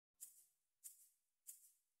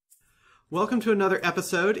Welcome to another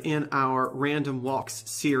episode in our Random Walks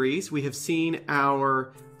series. We have seen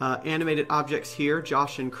our animated objects here,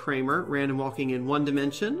 Josh and Kramer, random walking in 1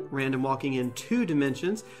 dimension, random walking in 2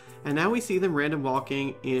 dimensions, and now we see them random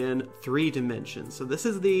walking in 3 dimensions. So this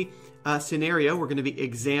is the scenario we're going to be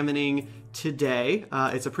examining today.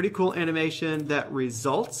 It's a pretty cool animation that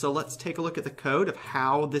results, so let's take a look at the code of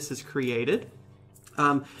how this is created.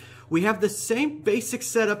 We have the same basic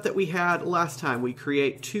setup that we had last time. We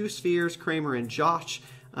create 2 spheres, Kramer and Josh,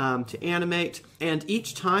 to animate, and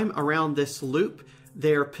each time around this loop,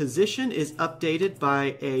 their position is updated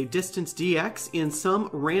by a distance dx in some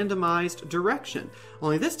randomized direction.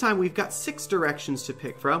 Only this time we've got 6 directions to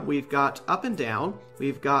pick from. We've got up and down,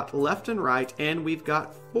 we've got left and right, and we've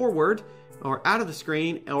got forward, or out of the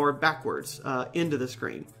screen, or backwards into the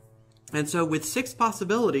screen. And so with 6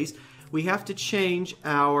 possibilities, we have to change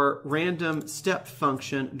our random step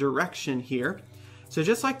function direction here. So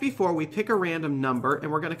just like before, we pick a random number,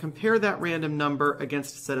 and we're going to compare that random number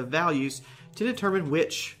against a set of values to determine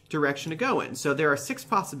which direction to go in. So there are 6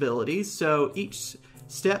 possibilities, so each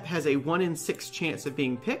step has a 1 in 6 chance of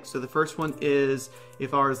being picked. So the first one is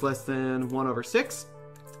if r is less than 1 over 6.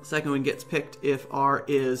 The second one gets picked if r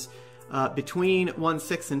is between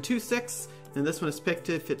 1/6 and 2/6. And this one is picked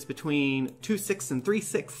if it's between 2/6 and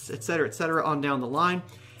 3/6, etc., on down the line.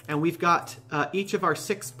 And we've got each of our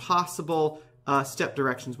 6 possible step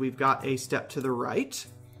directions. We've got a step to the right,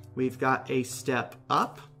 we've got a step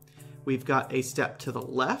up, we've got a step to the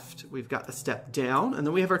left, we've got a step down, and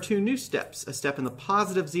then we have our 2 new steps, a step in the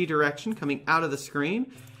positive z direction coming out of the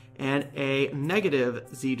screen, and a negative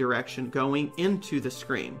z direction going into the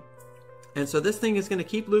screen. And so this thing is going to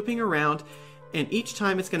keep looping around, and each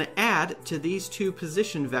time it's going to add to these 2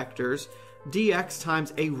 position vectors dx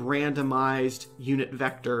times a randomized unit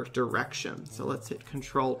vector direction. So let's hit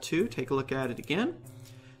Control 2, take a look at it again.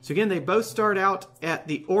 So again, they both start out at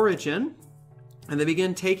the origin, and they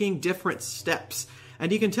begin taking different steps.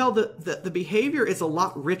 And you can tell that the behavior is a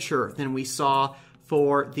lot richer than we saw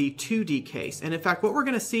for the 2D case. And in fact, what we're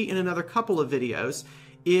going to see in another couple of videos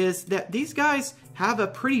is that these guys have a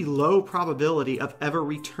pretty low probability of ever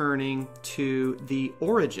returning to the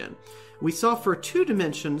origin. We saw for 2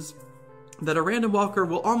 dimensions that a random walker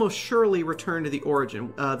will almost surely return to the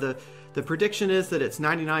origin. The prediction is that it's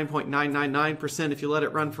 99.999% if you let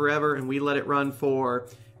it run forever, and we let it run for,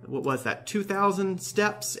 what was that, 2,000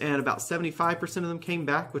 steps, and about 75% of them came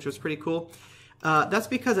back, which was pretty cool. That's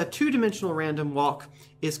because a 2-dimensional random walk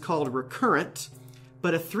is called recurrent,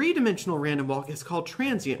 but a 3-dimensional random walk is called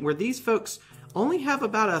transient, where these folks only have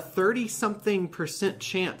about a 30-something%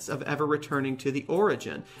 chance of ever returning to the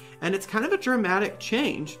origin. And it's kind of a dramatic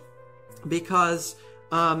change because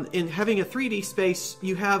in having a 3D space,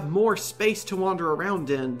 you have more space to wander around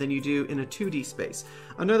in than you do in a 2D space.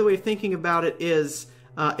 Another way of thinking about it is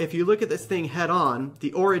if you look at this thing head on,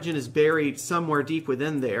 the origin is buried somewhere deep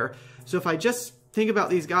within there. So if I just think about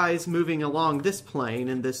these guys moving along this plane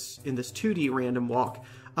in this 2D random walk,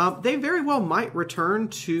 they very well might return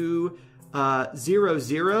to 0,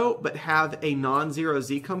 0, but have a non-zero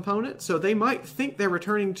z component. So they might think they're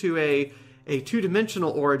returning to a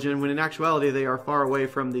 2-dimensional origin when in actuality they are far away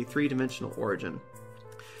from the 3-dimensional origin.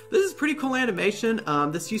 This is pretty cool animation.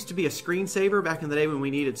 This used to be a screensaver back in the day when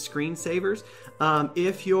we needed screensavers.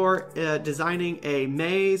 If you're designing a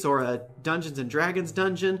maze or a Dungeons and Dragons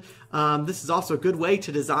dungeon, this is also a good way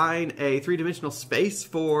to design a 3-dimensional space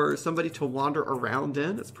for somebody to wander around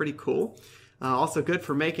in. It's pretty cool. Also good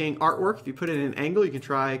for making artwork. If you put it in an angle, you can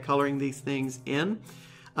try coloring these things in.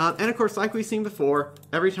 And of course, like we've seen before,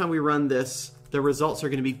 every time we run this, the results are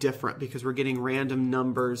going to be different because we're getting random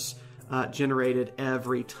numbers generated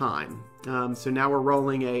every time. So now we're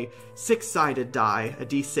rolling a 6-sided die, a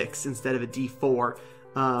D6 instead of a D4,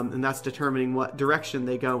 and that's determining what direction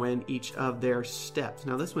they go in each of their steps.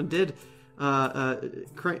 Now this one did,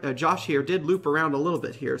 Josh here did loop around a little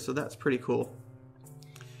bit here, so that's pretty cool.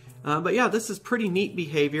 But yeah, this is pretty neat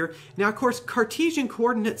behavior. Now of course, Cartesian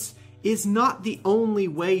coordinates is not the only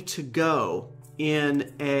way to go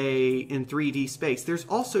in 3D space. There's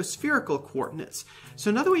also spherical coordinates. So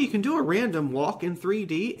another way you can do a random walk in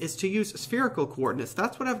 3D is to use spherical coordinates.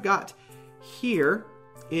 That's what I've got here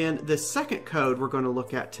in the second code we're going to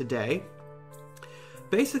look at today.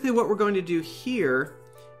 Basically what we're going to do here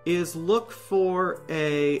is look for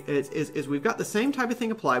we've got the same type of thing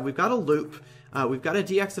applied. We've got a loop. We've got a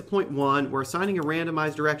dx of 0.1. We're assigning a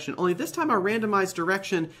randomized direction. Only this time our randomized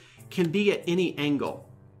direction can be at any angle.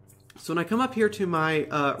 So when I come up here to my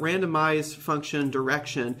randomized function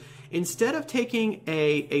direction, instead of taking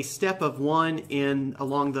a step of 1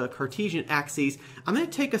 along the Cartesian axes, I'm going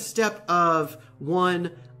to take a step of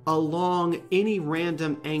 1 along any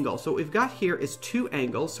random angle. So what we've got here is two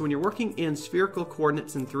angles. So when you're working in spherical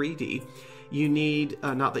coordinates in 3D, you need,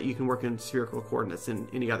 not that you can work in spherical coordinates in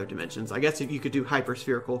any other dimensions. I guess if you could do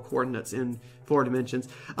hyperspherical coordinates in 4 dimensions.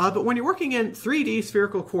 But when you're working in 3D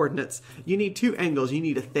spherical coordinates, you need two angles. You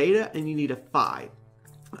need a theta and you need a phi.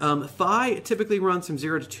 Phi typically runs from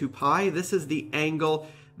 0 to 2 pi. This is the angle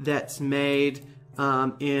that's made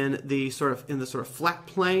in the sort of flat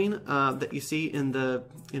plane that you see in a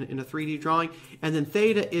 3D drawing. And then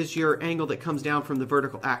theta is your angle that comes down from the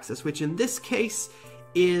vertical axis, which in this case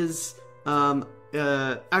is in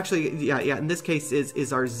this case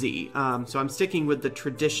is our z. So I'm sticking with the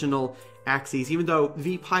traditional axes, even though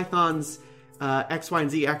VPython's X, Y,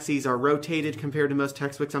 and Z axes are rotated compared to most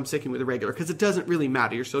textbooks. I'm sticking with the regular because it doesn't really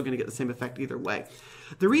matter. You're still going to get the same effect either way.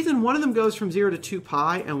 The reason one of them goes from 0 to 2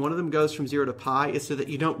 pi and one of them goes from 0 to pi is so that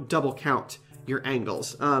you don't double count your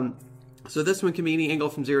angles. So this one can be any angle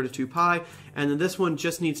from 0 to 2 pi, and then this one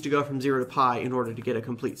just needs to go from 0 to pi in order to get a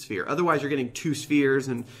complete sphere. Otherwise, you're getting two spheres,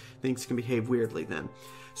 and things can behave weirdly then.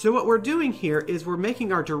 So what we're doing here is we're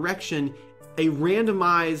making our direction a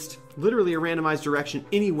randomized, literally a randomized direction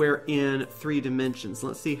anywhere in 3 dimensions.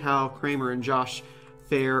 Let's see how Kramer and Josh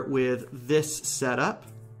fare with this setup.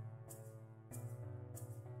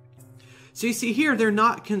 So you see here, they're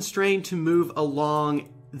not constrained to move along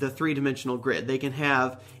the 3-dimensional grid. They can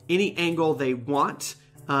have any angle they want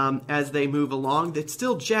as they move along. It's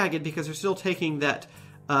still jagged because they're still taking that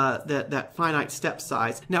finite step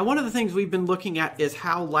size. Now, one of the things we've been looking at is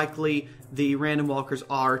how likely the random walkers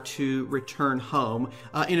are to return home.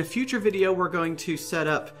 In a future video, we're going to set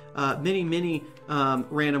up many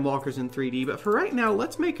random walkers in 3D, but for right now,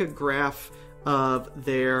 let's make a graph of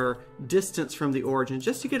their distance from the origin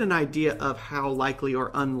just to get an idea of how likely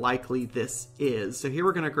or unlikely this is. So here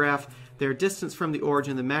we're going to graph their distance from the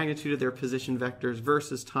origin, the magnitude of their position vectors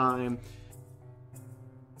versus time.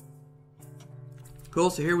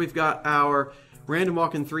 Cool, so here we've got our random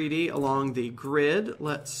walk in 3D along the grid.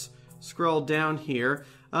 Let's scroll down here.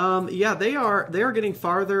 Yeah, they are getting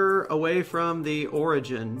farther away from the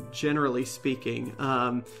origin, generally speaking.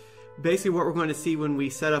 Basically what we're going to see when we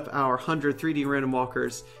set up our 100 3D random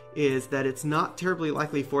walkers is that it's not terribly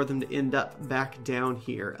likely for them to end up back down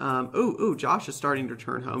here. Josh is starting to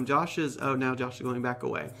return home. Now Josh is going back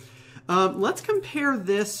away. Let's compare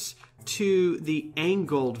this to the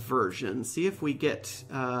angled version. See if we get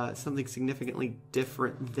something significantly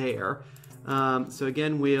different there. So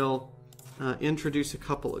again, we'll introduce a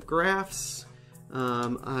couple of graphs.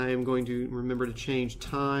 I'm going to remember to change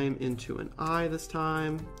time into an I this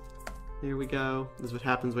time. There we go. This is what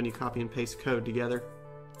happens when you copy and paste code together.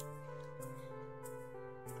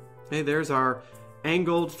 Okay, there's our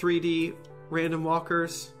angled 3D random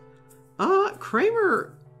walkers.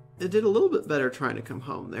 Kramer did a little bit better trying to come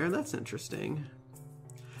home there. That's interesting.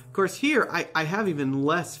 Of course, here I have even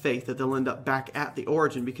less faith that they'll end up back at the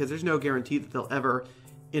origin because there's no guarantee that they'll ever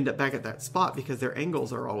end up back at that spot because their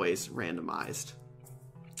angles are always randomized.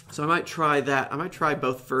 So I might try that. I might try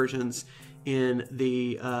both versions in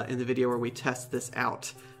the video where we test this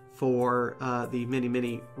out for the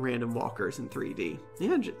many random walkers in 3D.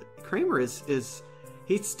 Yeah, Kramer he's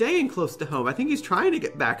staying close to home. I think he's trying to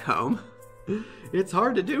get back home. It's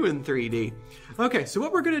hard to do in 3D. Okay, so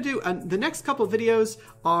what we're going to do, the next couple of videos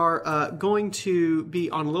are going to be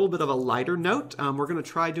on a little bit of a lighter note. We're going to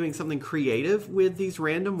try doing something creative with these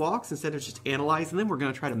random walks. Instead of just analyzing them, we're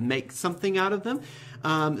going to try to make something out of them.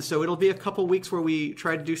 So it'll be a couple weeks where we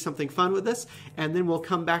try to do something fun with this, and then we'll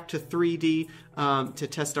come back to 3D to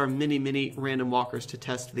test our many random walkers to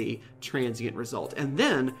test the transient result. And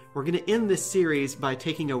then we're going to end this series by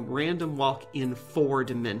taking a random walk in 4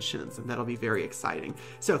 dimensions, and that'll be very exciting.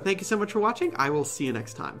 So thank you so much for watching. I will see you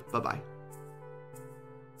next time. Bye-bye.